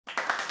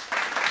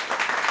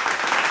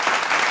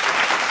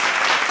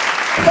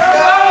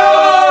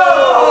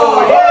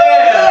Oh,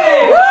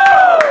 yeah!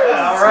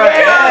 All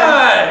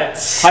right.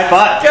 High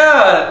five.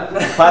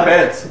 Good. 5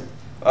 heads.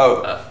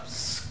 Oh,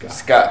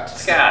 Scott.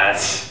 Scott.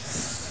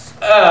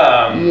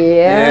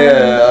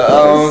 Yeah.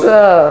 What's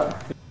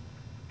up?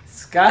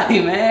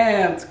 Scotty,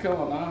 man, what's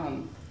going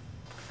on?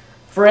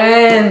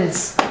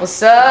 Friends,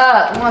 what's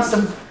up? You want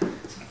some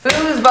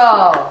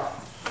foosball?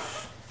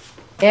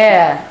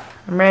 Yeah,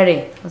 I'm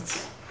ready.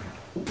 Let's.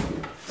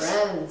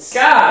 Friends.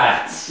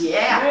 Scott.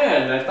 Yeah.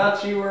 Man, I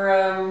thought you were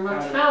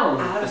out of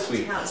town this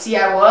week. See,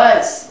 I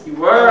was. You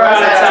were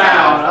out of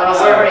town.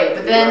 On a break,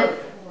 but then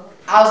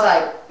I was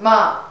like,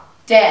 Mom,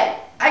 Dad,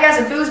 I got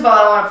some foosball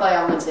I want to play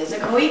on Wednesday. So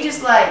can we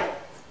just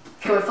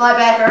can we fly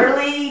back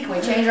early? Can we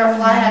change our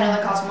flight? I know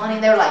that costs money.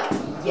 And they were like,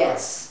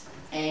 yes.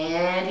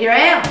 And here I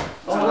am,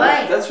 on the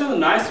way. That's really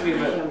nice of you,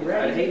 but I'm I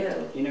ready hate,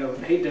 to go.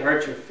 hate to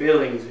hurt your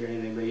feelings or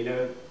anything, but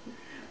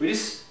we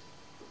just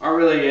aren't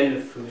really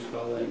into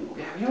foosball anymore.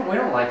 Yeah, we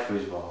don't like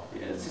foosball.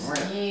 Yeah, it's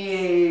just,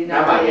 You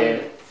Not my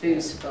game.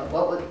 Foosball.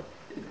 What would?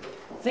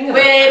 Think of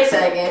Wait a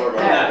second.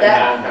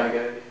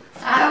 Yeah.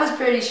 I was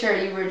pretty sure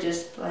you were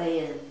just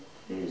playing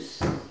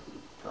foosball.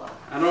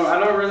 I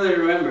don't really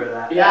remember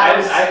that.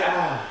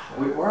 Yeah,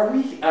 where are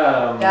we?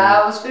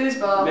 That was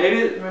foosball.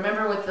 Maybe.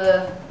 Remember with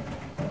the?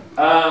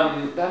 I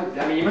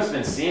mean, you must have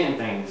been seeing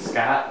things,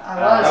 Scott. I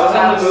was. I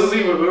was on the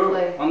movie.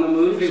 Play On the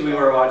movie we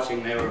were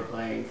watching, they were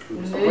playing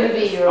foosball.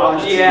 Movie you were Oh,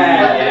 watching.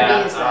 yeah, What yeah,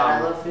 movie is that? I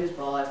love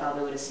foosball. I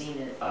probably would have seen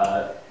it.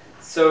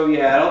 So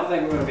yeah, I don't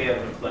think we're gonna be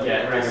able to play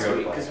Yeah, we're it this gonna go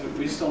week play. because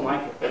we just don't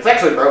like it. It's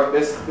actually broke.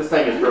 This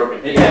thing is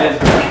broken. Yeah,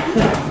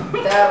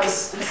 That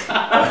was.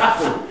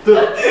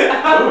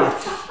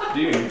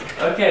 Dude.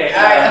 okay.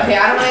 All right. Okay.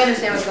 I don't really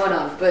understand what's going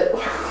on, but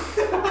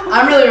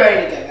I'm really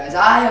ready to go, guys.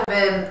 I have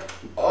been.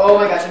 Oh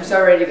my gosh, I'm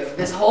so ready to go.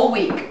 This whole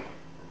week,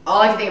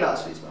 all I can think about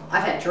is foosball.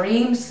 I've had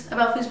dreams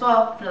about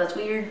foosball. I know that's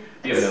weird.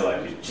 You have no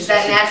life. Is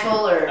that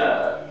natural or?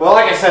 Well,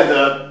 like I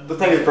said, the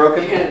thing is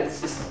broken.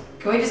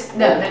 Can we just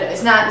no,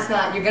 it's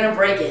not. You're gonna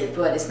break it,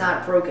 but it's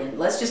not broken.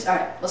 Let's just all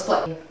right. Let's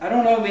play. I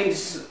don't know. I mean,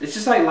 it's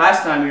just like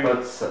last time.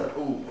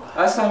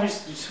 Last time you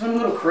just went a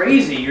little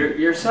crazy.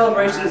 Your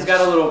celebrations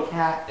got a little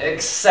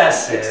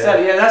Excessive.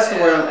 Yeah, that's the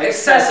word.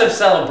 Excessive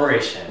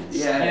celebrations.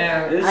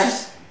 Yeah.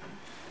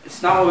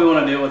 It's not what we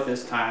want to deal with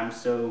this time.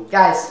 So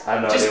Guys, I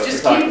have no Just- idea what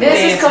just you're keep talking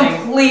this about. is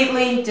Dancing.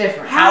 completely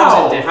different. How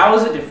is it different? How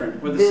is it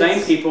different? We're the This-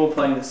 same people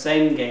playing the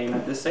same game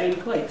at the same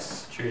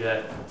place. True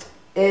that.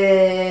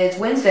 It's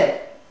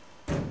Wednesday.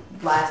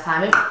 Last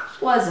time it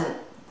wasn't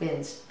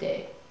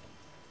Wednesday.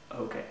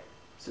 Okay.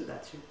 So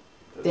that's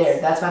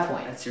That's my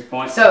point. That's your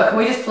point. So can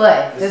we just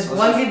play? Let's Just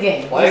one good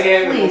game. Play a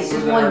game. Please,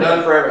 just We're one done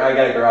game. forever. I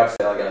got a garage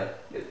sale. I gotta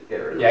get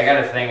rid of. Yeah, I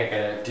got a thing I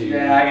gotta do.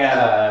 Yeah, I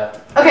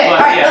got Okay, all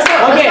right, yeah. let's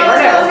go. One game,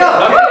 Let's go.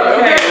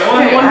 Okay.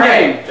 One all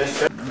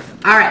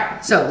game. All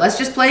right, so let's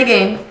just play a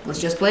game. Let's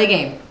just play a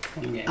game.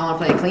 One game. I want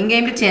to play a clean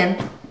game to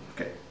 10.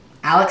 Okay.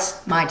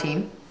 Alex, my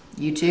team.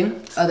 You two,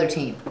 other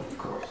team. Of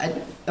course.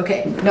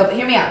 Okay, no, but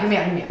hear me out.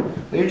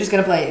 We're just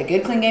gonna play a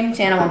good clean game to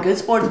 10. I want good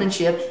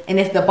sportsmanship. And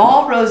if the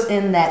ball rolls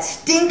in that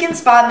stinking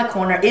spot in the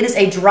corner, it is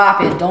a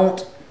drop in.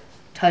 Don't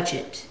touch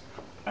it.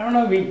 I don't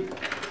know.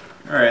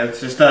 All right,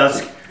 let's just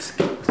let's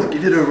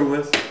get it over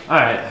with. All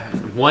right,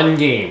 one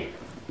game.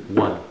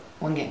 One.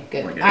 One game,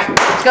 good. All right,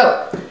 let's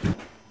go.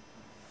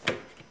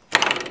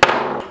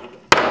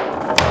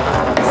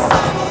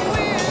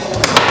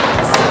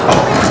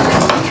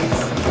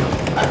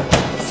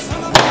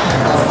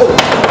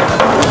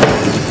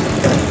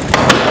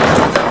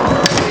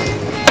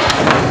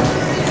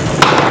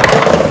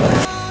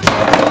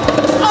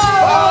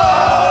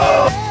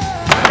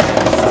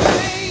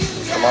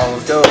 Come on,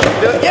 let's go.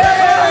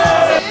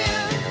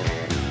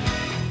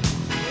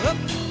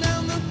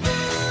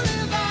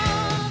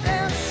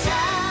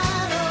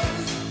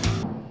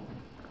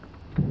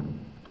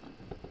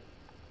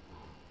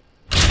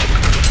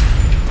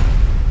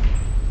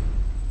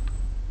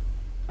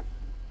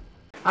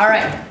 All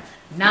right,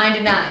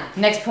 9-9.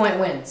 Next point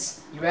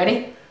wins. You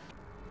ready?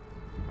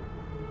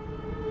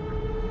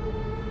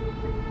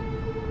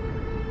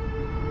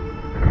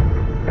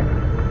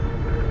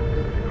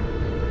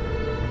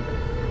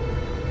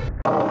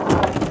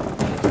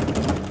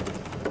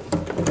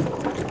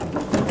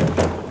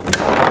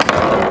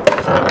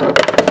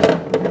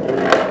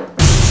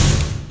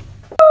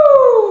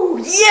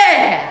 Woo!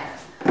 Yeah!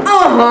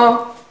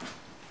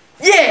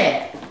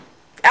 Yeah!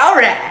 All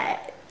right!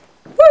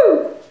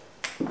 Woo!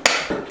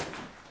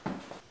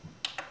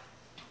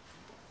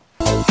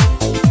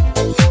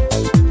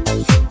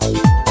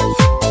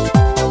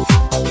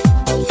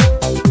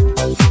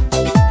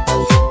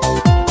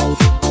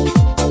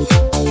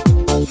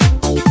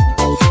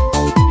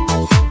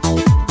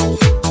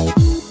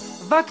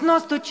 В окно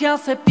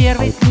стучался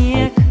первый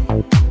снег,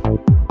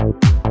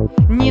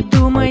 не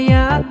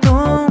думая о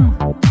том,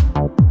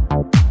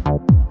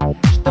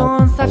 что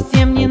он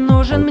совсем не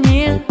нужен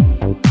мне.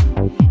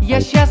 Я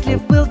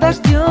счастлив был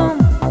дождем,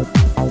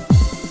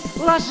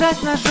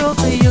 ложась на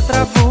желтую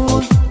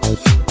траву.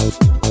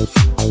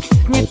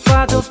 Снег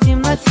падал в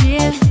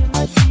темноте.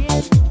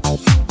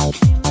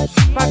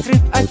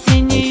 покрыв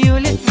осеннюю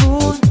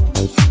листву.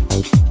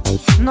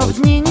 Но в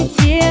дни не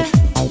те,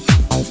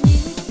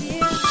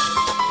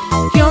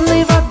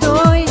 темной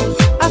водой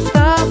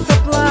остался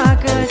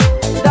плакать.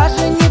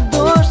 Даже не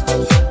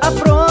дождь, а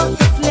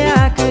просто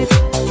слякоть.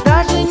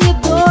 Даже не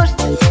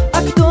дождь,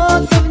 а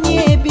кто-то в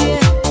небе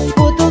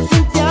спутал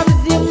сентябрь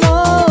с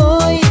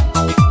зимой.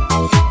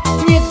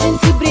 Снег в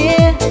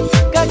сентябре,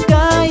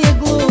 какая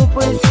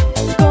глупость.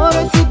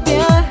 Скоро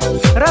тебя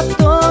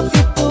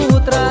растопит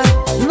утро.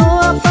 Ну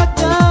а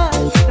пока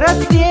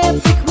рассвет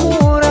и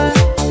хмуро,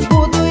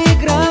 буду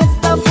играть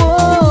с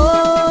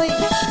тобой.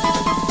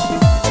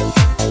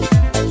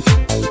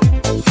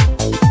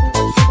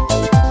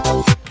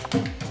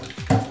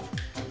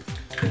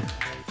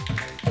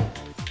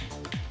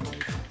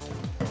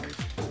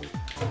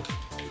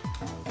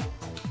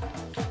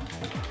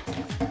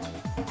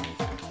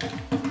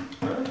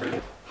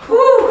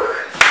 Whew.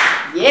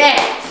 Yeah.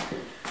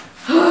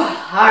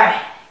 All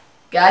right,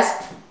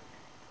 guys.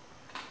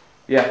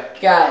 Yeah.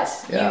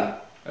 Guys, Yeah.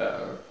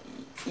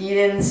 you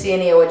didn't see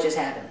any of what just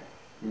happened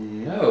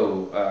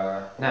No,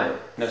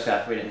 no,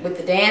 Seth, we didn't. with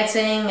the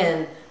dancing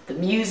and the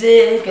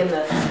music and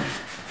the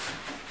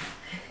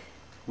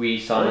We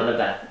saw none of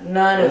that.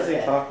 none of What's he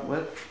that. talking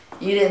with?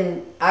 You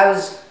didn't.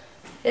 Must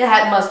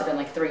have been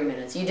like 3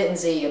 minutes. You didn't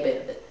see a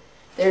bit of it.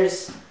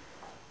 There's.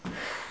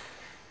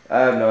 I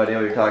have no idea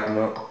what you're talking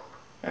about.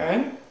 All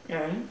right.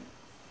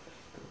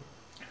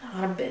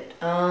 Not a bit.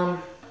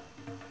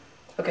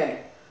 Okay.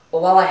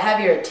 Well, while I have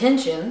your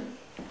attention,